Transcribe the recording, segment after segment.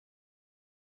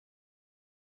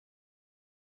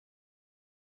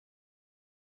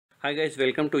Hi guys,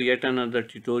 welcome to yet another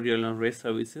tutorial on REST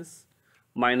services.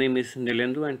 My name is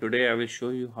Nilendu and today I will show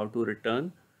you how to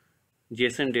return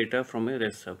JSON data from a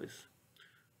REST service.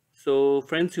 So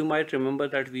friends, you might remember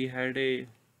that we had a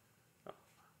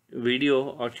video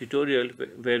or tutorial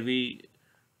where we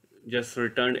just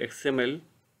returned XML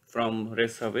from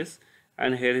REST service,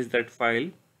 and here is that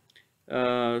file.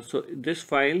 So this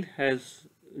file has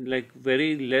like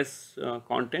very less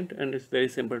content and it's very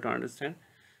simple to understand.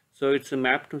 So it's a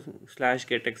map to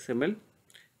 /get XML,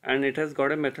 and it has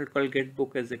got a method called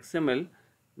getBook as XML,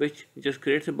 which just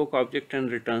creates a book object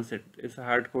and returns it. It's a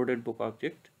hard-coded book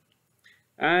object.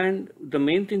 And the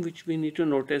main thing which we need to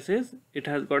notice is it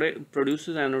has got a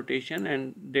produces annotation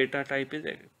and data type is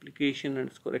application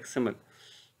underscore XML,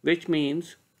 which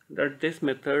means that this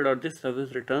method or this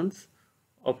service returns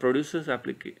or produces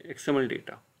XML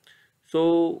data.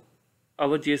 So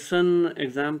our JSON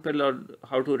example, or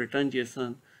how to return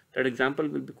JSON, that example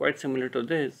will be quite similar to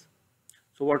this.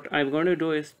 So what I'm going to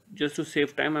do is, just to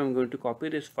save time, I'm going to copy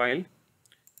this file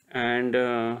and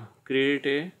create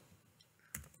a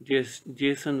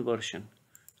JSON version.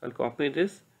 So I'll copy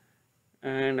this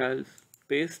and I'll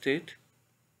paste it.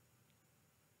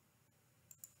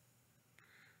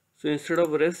 So instead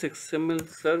of REST XML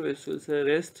service, we'll say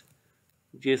REST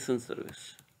JSON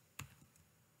service.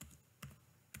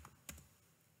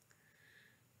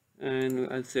 And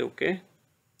I'll say OK.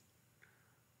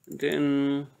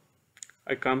 Then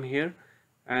I come here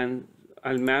and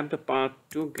I'll map the path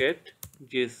to get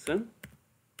JSON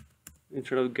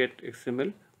instead of get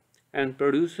XML, and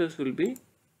producers will be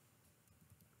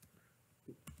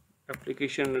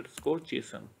application underscore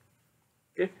JSON.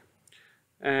 Okay,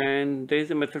 and there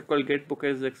is a method called getBook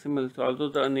as XML. So although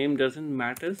the name doesn't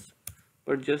matter,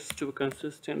 but just to be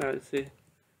consistent, I'll say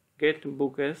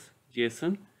getBook as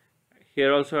JSON.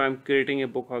 Here also I'm creating a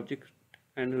book object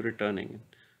and returning it.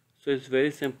 So it's very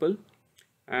simple,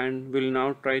 and we'll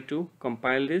now try to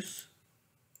compile this.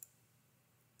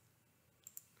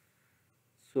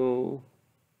 So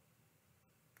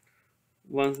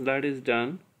once that is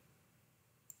done,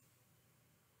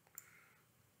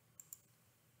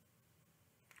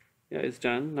 it's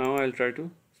done. Now I'll try to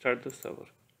start the server.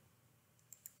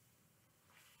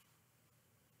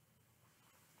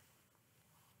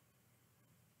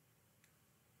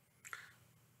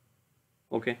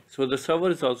 Okay, so the server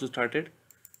is also started.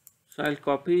 So I'll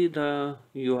copy the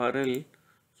URL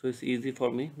so it's easy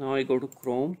for me. Now I go to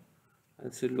Chrome,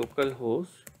 I'll say localhost,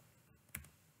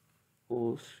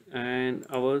 and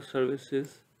our service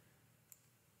is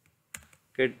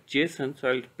get JSON. So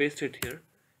I'll paste it here,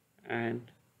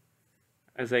 and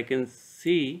as I can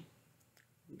see,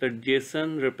 the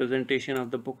JSON representation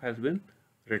of the book has been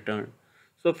returned.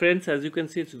 So friends, as you can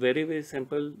see, it's very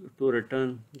simple to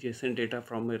return JSON data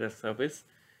from a REST service,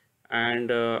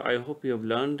 and I hope you have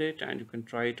learned it and you can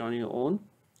try it on your own.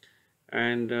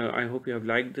 And I hope you have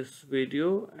liked this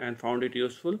video and found it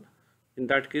useful. In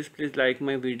that case, please like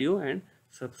my video and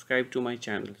subscribe to my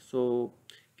channel. So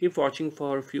keep watching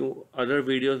for a few other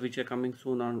videos which are coming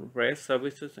soon on REST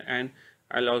services, and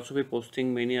I'll also be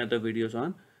posting many other videos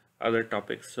on other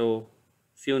topics. So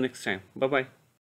see you next time. Bye bye.